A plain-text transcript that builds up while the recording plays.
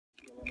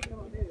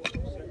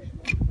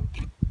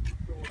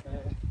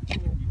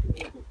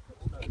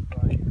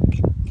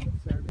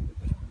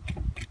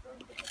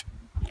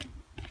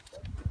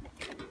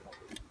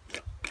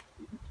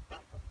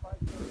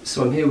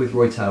So I'm here with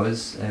Roy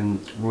Towers.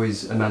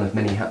 Roy's a man of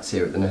many hats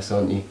here at the Ness,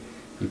 aren't you?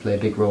 You play a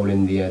big role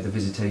in the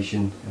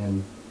visitation.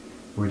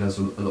 Roy does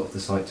a lot of the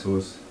site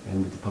tours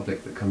with the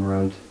public that come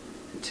around.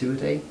 2 a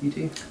day you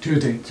do? 2 a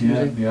day, Two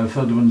a day? yeah. The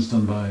third one's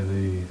done by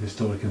the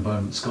Historic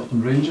Environment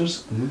Scotland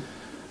Rangers,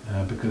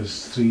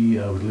 because 3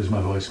 I would lose my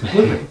voice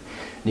completely.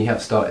 And you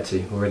have started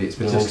to already. It's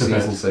been a long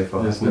season so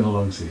far, It's been a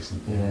long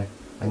season. Yeah,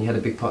 and you had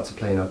a big part to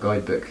play in our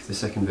guidebook, the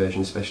second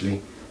version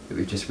especially, that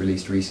we've just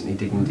released recently,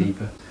 Digging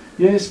Deeper.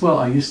 Yes, well,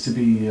 I used to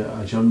be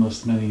a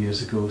journalist many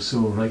years ago, so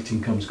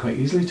writing comes quite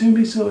easily to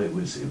me, so it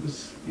was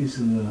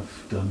easily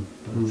enough done.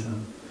 But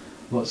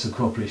lots of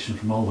cooperation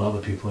from all the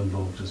other people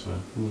involved as well.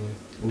 Yeah.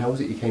 And how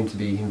was it you came to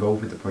be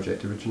involved with the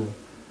project originally?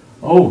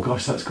 Oh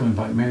gosh, that's going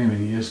back many,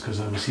 many years, because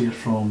I was here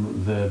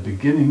from the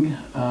beginning,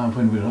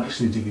 when we were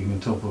actually digging on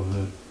top of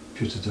the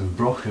putative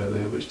Brodgar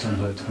there, which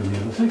turned out to be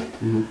neolithic.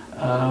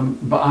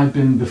 But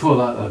before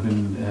that I've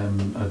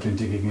been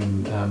digging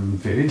in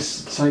various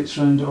sites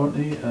around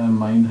Orkney,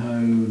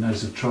 Minehow,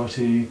 Ness of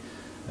Brodgar,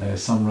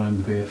 some around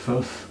the Bay of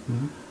Firth.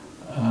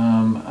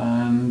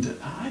 And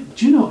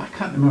do you know, I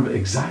can't remember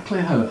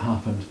exactly how it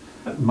happened.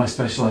 My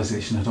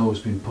specialisation had always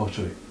been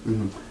pottery.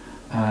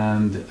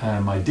 And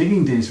my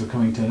digging days were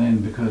coming to an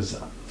end because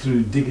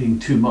through digging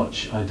too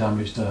much I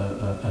damaged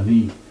a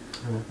knee.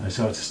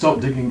 So I had to stop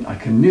digging. I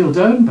can kneel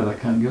down, but I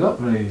can't get up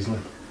very easily.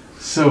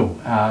 So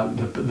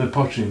the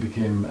pottery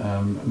became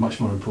much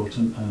more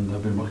important, and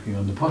I've been working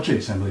on the pottery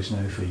assemblies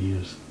now for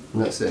years.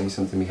 And that's certainly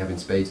something we have in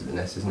spades at the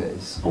Ness, isn't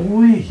it?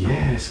 Oh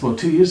yes, well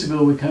 2 years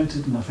ago we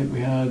counted, and I think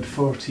we had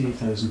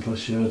 40,000 plus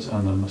shards,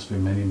 and there must be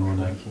many more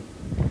now.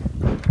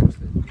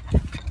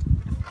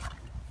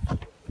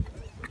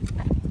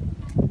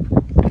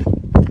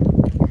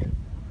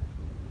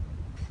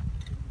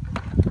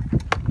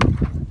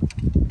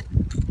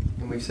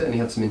 We've certainly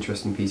had some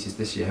interesting pieces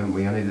this year, haven't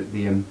we? I know that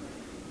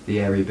the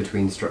area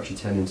between structure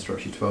 10 and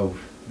structure 12,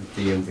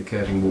 the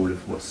curving wall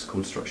of what's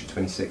called structure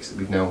 26, that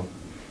we've now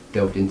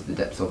delved into the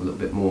depths of a little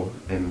bit more.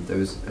 There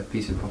was a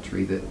piece of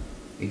pottery that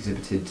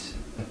exhibited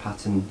a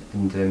pattern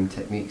and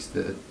techniques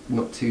that are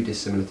not too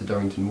dissimilar to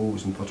Dorrington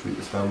walls and pottery that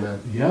was found there.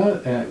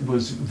 Yeah, it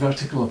was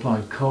vertical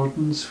applied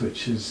cordons,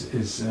 which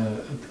is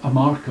a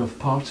mark of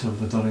part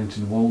of the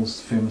Dorrington walls,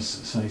 famous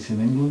site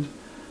in England.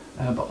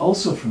 But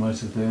also from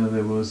out of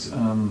there was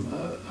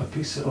a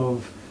piece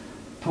of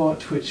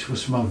pot which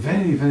was from a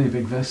very, very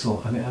big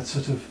vessel, and it had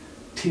sort of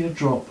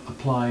teardrop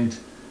applied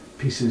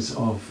pieces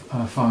of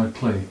fired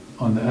clay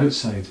on the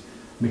outside,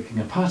 making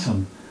a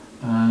pattern.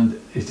 And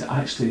it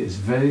actually is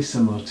very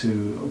similar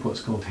to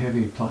what's called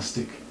heavy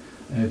plastic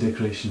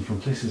decoration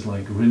from places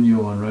like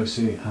Rigno and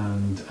Rousey,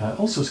 and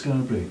also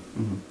Scanbury.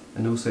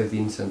 And also the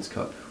incense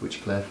cup,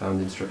 which Claire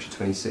found in structure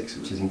 26,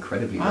 which is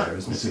incredibly rare,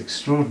 isn't it? It's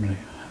extraordinary.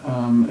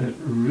 It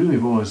really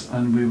was,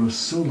 and we were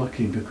so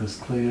lucky because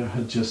Claire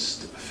had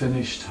just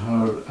finished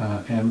her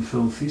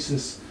MPhil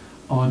thesis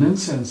on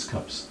incense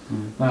cups.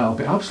 Now, I'll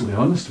be absolutely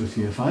honest with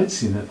you, if I'd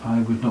seen it,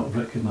 I would not have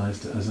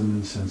recognised it as an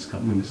incense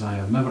cup, because I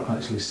have never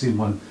actually seen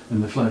one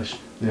in the flesh.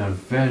 They are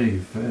very,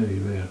 very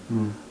rare.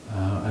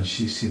 And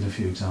she's seen a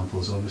few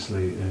examples,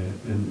 obviously,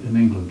 in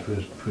England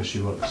where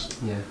she works.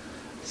 Yeah.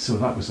 So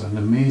that was an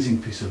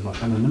amazing piece of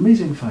luck and an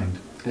amazing find.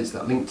 It's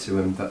that link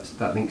to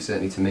that link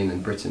certainly to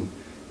mainland Britain,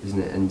 isn't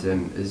it? And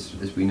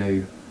as we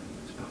know,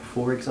 it's about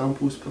 4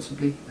 examples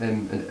possibly,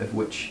 of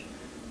which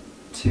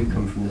 2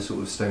 come from the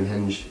sort of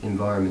Stonehenge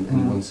environment,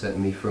 and one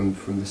certainly from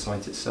the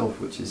site itself,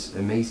 which is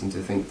amazing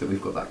to think that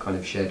we've got that kind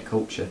of shared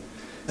culture.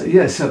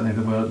 Yes, certainly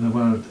there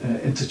were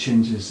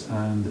interchanges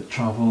and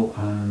travel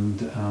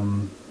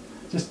and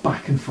just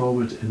back and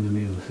forward in the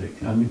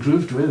Neolithic. And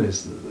Grooved Ware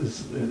is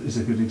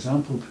a good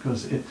example,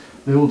 because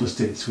the oldest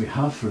dates we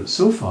have for it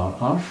so far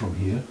are from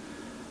here.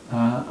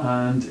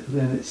 And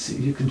then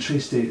you can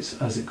trace dates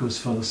as it goes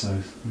further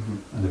south,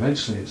 and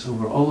eventually it's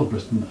over all of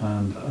Britain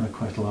and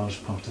quite a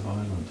large part of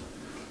Ireland.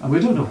 And we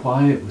don't know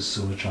why it was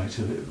so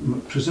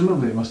attractive.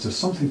 Presumably it must have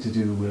something to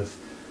do with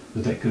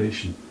the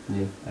decoration.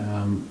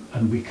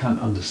 And we can't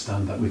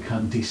understand that, we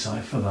can't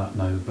decipher that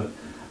now, but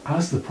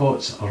as the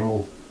pots are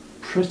all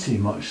pretty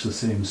much the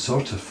same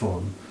sort of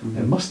form,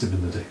 it must have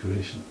been the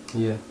decoration,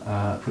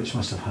 which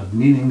must have had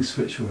meanings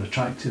which were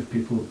attractive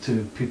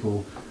to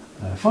people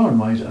far and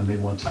wide, and they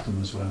wanted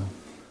them as well.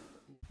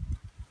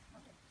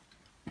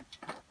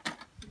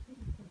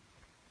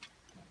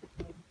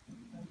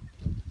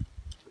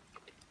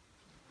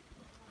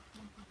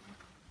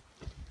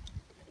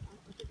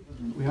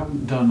 We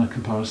haven't done a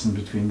comparison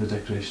between the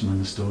decoration on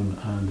the stone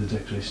and the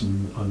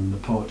decoration on the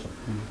pot,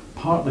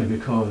 partly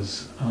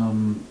because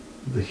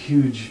the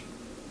huge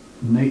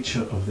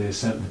nature of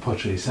the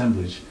pottery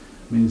assemblage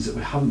means that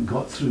we haven't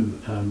got through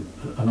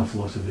an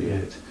awful lot of it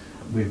yet.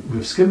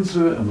 We've skimmed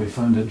through it and we've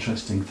found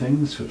interesting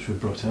things which we've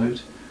brought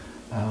out,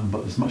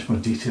 but there's much more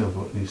detailed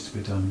work needs to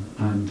be done.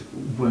 And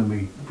when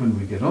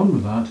we get on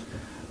with that,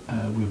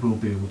 we will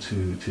be able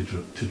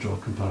to draw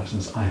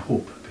comparisons, I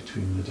hope,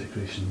 between the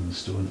decoration and the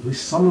stone, at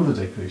least some of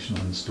the decoration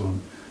on the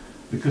stone,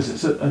 because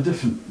it's a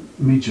different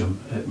medium,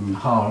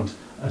 hard,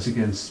 as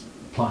against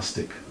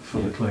plastic for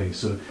Yeah. the clay.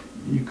 So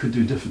you could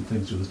do different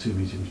things with the two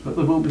mediums, but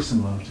there will be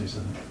similarities,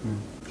 I think.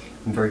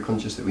 I'm very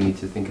conscious that we need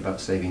to think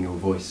about saving your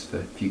voice for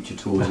future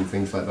tours and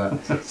things like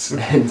that. So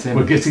And,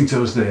 we're getting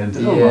towards the end.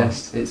 yeah,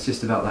 Almost. it's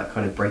just about that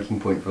kind of breaking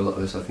point for a lot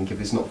of us. I think if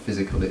it's not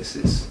physical, it's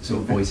sort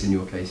of voice in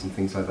your case and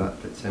things like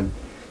that. But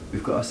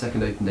we've got our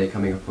second open day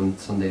coming up on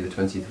Sunday the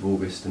 20th of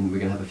August, and we're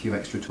going to have a few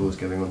extra tours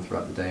going on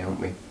throughout the day, aren't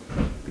we?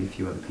 Be a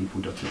few other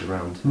people dotted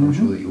around. I'm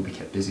sure that you'll be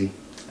kept busy.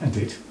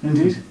 Indeed,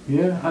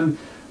 yeah. And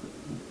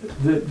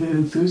the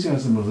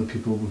enthusiasm of the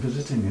people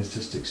visiting is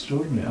just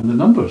extraordinary, and the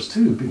numbers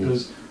too.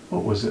 Because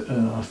what was it?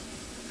 Our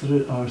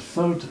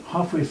third,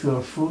 halfway through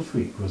our fourth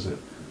week, was it?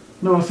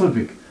 No, our third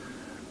week.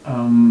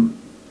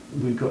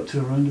 We got to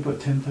around about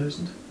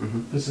 10,000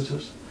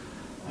 visitors.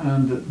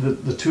 And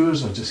the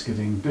tours are just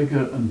getting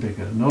bigger and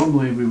bigger.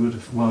 Normally we would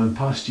have, well, in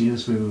past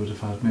years we would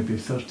have had maybe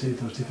 30,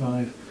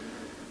 35.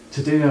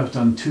 Today I've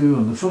done two.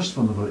 On the first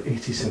one about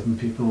 87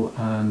 people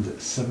and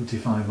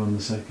 75 on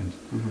the second.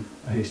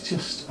 It's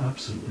just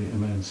absolutely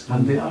immense.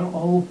 And they are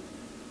all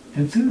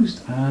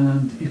enthused,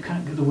 and you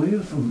can't get away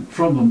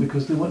from them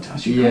because they want to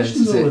ask you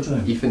questions all the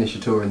time. You finish a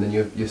tour and then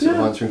you're sort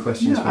of answering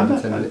questions for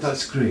about 10 minutes.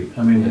 That's great.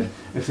 I mean,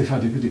 if they've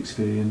had a good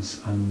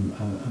experience and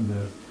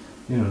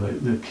they're,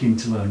 they're keen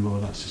to learn more,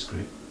 that's just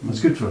great.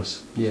 That's good for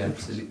us. Yeah,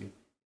 absolutely.